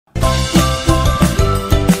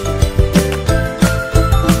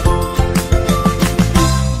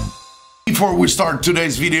Before we start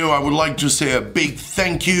today's video, I would like to say a big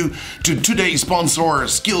thank you to today's sponsor,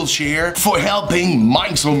 Skillshare, for helping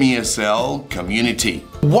Mikeshomeesl community.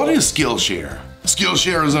 What is Skillshare?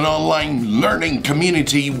 Skillshare is an online learning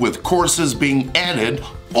community with courses being added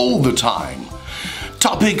all the time.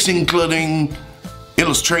 Topics including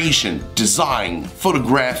illustration, design,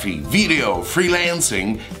 photography, video,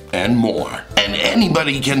 freelancing, and more. And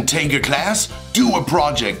anybody can take a class, do a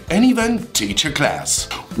project, and even teach a class.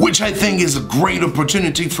 Which I think is a great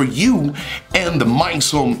opportunity for you and the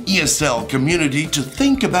Mikeshomeesl community to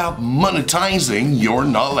think about monetizing your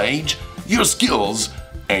knowledge, your skills,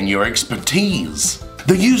 and your expertise.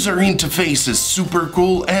 The user interface is super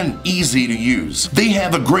cool and easy to use. They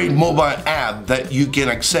have a great mobile app that you can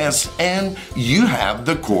access, and you have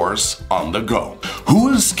the course on the go. Who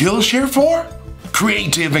is Skillshare for?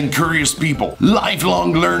 Creative and curious people,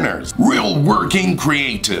 lifelong learners, real working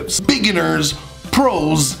creatives, beginners,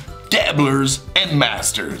 pros, dabblers, and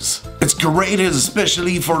masters. It's great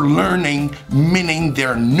especially for learning, meaning there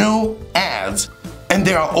are no ads and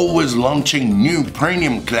they are always launching new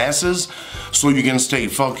premium classes so you can stay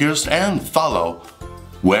focused and follow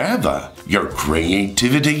wherever your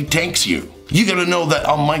creativity takes you. You gotta know that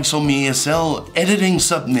on Mikeshomeesl, editing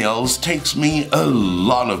thumbnails takes me a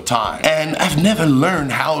lot of time, and I've never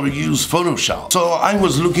learned how to use Photoshop. So I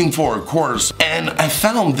was looking for a course, and I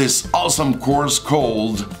found this awesome course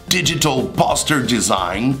called Digital Poster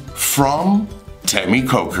Design from Tammy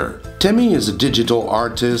Coker. Tammy is a digital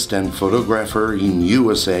artist and photographer in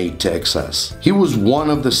USA, Texas. He was one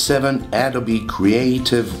of the 7 Adobe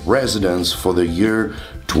Creative Residents for the year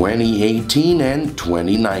 2018 and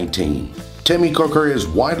 2019. Tammy Coker is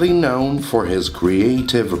widely known for his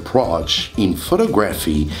creative approach in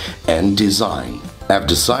photography and design. I've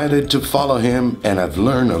decided to follow him, and I've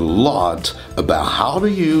learned a lot about how to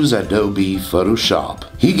use Adobe Photoshop.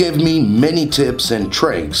 He gave me many tips and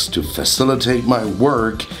tricks to facilitate my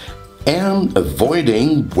work and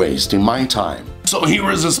avoiding wasting my time. So here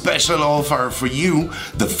is a special offer for you.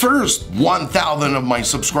 The first 1,000 of my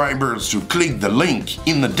subscribers to click the link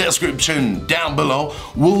in the description down below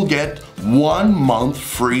will get 1 month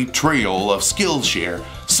free trial of Skillshare,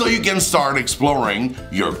 so you can start exploring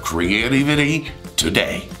your creativity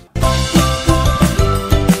today.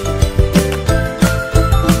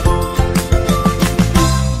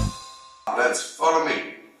 Let's follow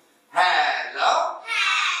me. Hello?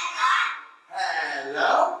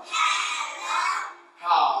 Hello?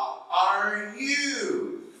 How are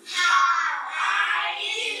you?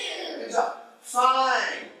 Good job.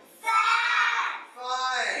 Fine.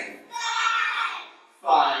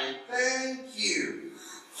 Fine, thank you.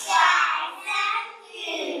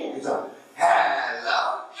 Good job. Hello?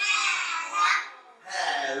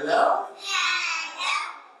 Hello?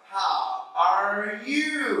 How are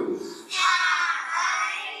you?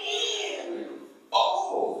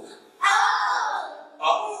 Oh!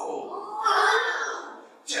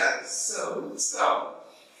 Just so. Good job.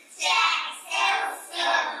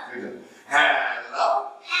 Hello?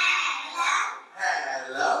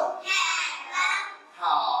 Hello?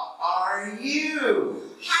 How are you?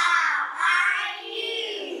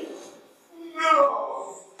 No!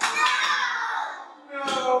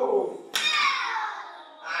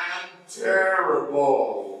 I'm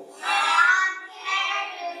terrible.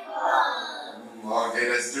 Okay,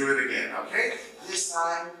 let's do it again, okay? This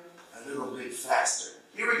time, a little bit faster.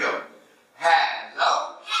 Here we go. Hello?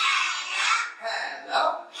 Hello?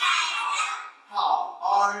 How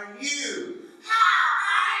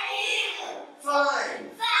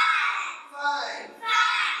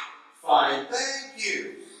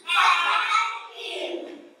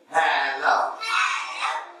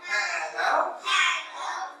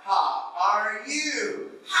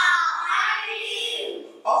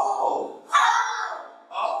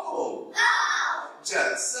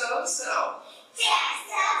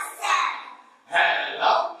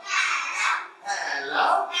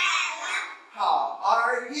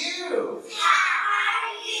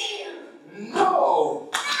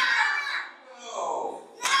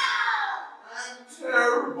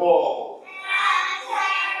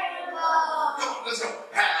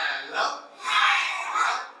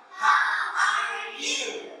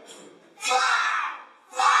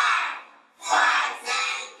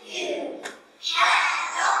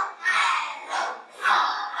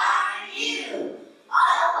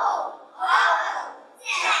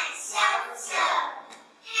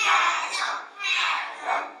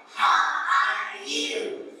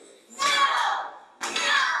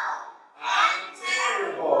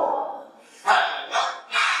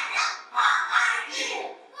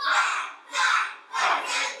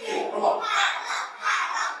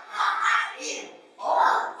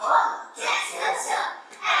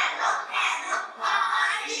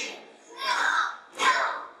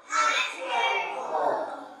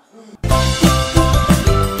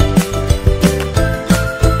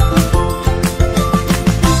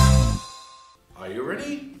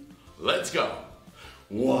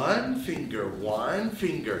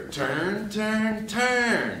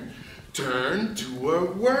turn. Turn to a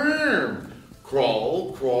worm.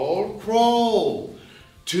 Crawl, crawl, crawl.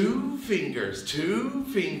 Two fingers, turn,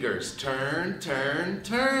 turn,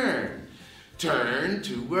 turn. Turn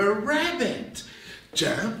to a rabbit.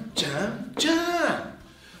 Jump, jump, jump.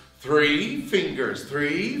 Three fingers,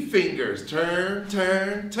 turn,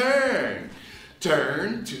 turn, turn.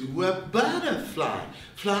 Turn to a butterfly.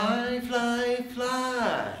 Fly, fly,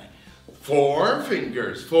 fly. Four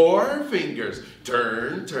fingers,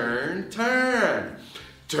 turn, turn, turn.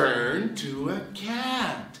 Turn to a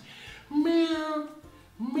cat. Meow,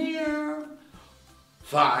 meow.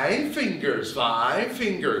 Five fingers,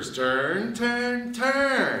 turn, turn,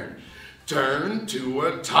 turn. Turn to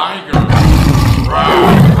a tiger. Row,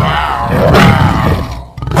 row,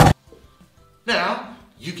 row. Now,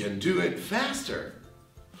 you can do it faster.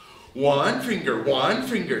 One finger,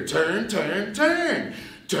 turn, turn, turn.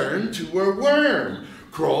 Turn to a worm.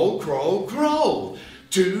 Crawl, crawl, crawl.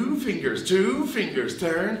 Two fingers, turn,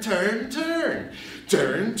 turn, turn.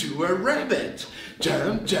 Turn to a rabbit.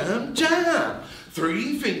 Jump, jump, jump.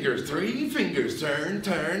 Three fingers, turn,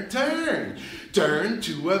 turn, turn. Turn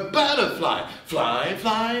to a butterfly. Fly,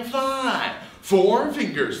 fly, fly. Four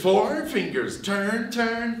fingers, turn,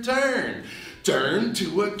 turn, turn. Turn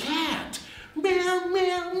to a cat. Meow,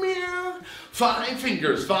 meow, meow. Five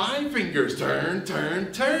fingers, turn,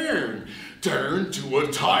 turn, turn. Turn to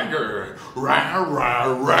a tiger. Row,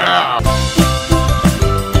 row, row.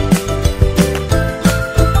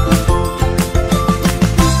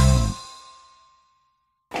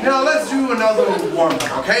 Now let's do another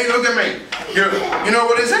warm-up, okay? Look at me. You know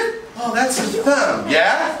what is it? Oh, that's his thumb,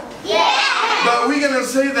 yeah? Yeah! But we're gonna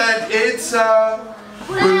say that it's a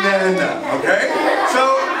banana, okay?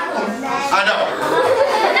 So, I know.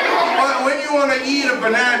 But when you want to eat a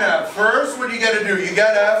banana, first what do you gotta do? You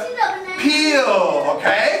gotta peel,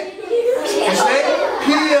 okay? You say,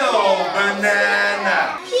 peel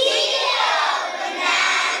banana. Peel banana.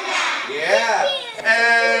 Yeah.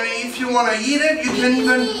 And if you want to eat it, you can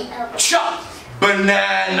even chop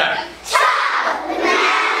banana. Chop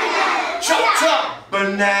banana. Chop, chop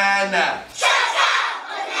banana. Chop, chop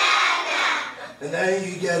banana. And then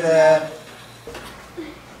you gotta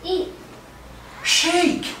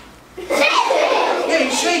shake. Yeah,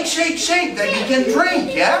 shake, that you can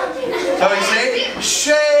drink, yeah? So you say,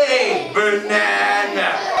 shake banana.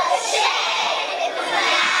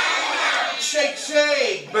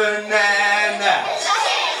 Shake banana.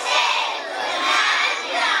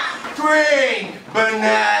 Drink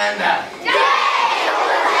banana.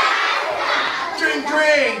 Drink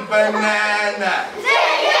banana.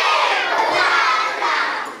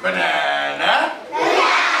 Banana.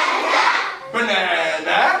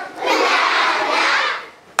 Banana.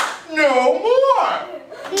 No more.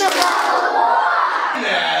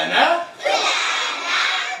 Banana.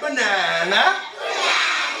 Banana.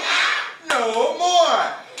 No more.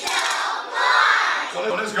 So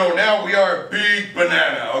let's go now. We are a big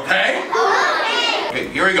banana, okay? Okay,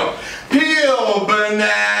 here we go. Peel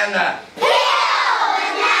banana. Peel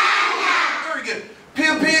banana. Very good.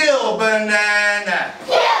 Peel banana.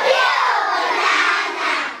 Peel banana.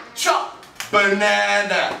 Chop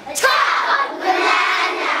banana. Chop banana.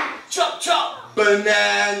 Chop banana. Chop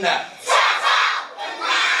banana.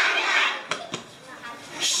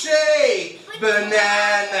 Shake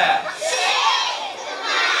banana.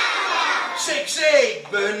 Shake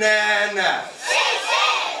banana.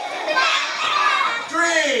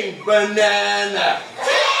 Drink banana.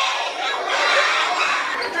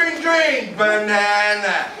 Drink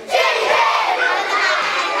banana.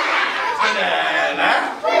 Banana.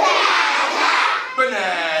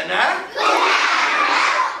 Banana.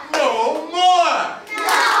 No more.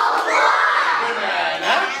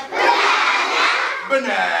 Banana.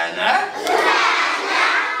 Banana.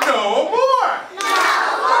 No more.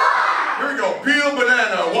 Here we go. Peel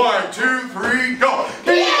banana. 1, 2, 3, go.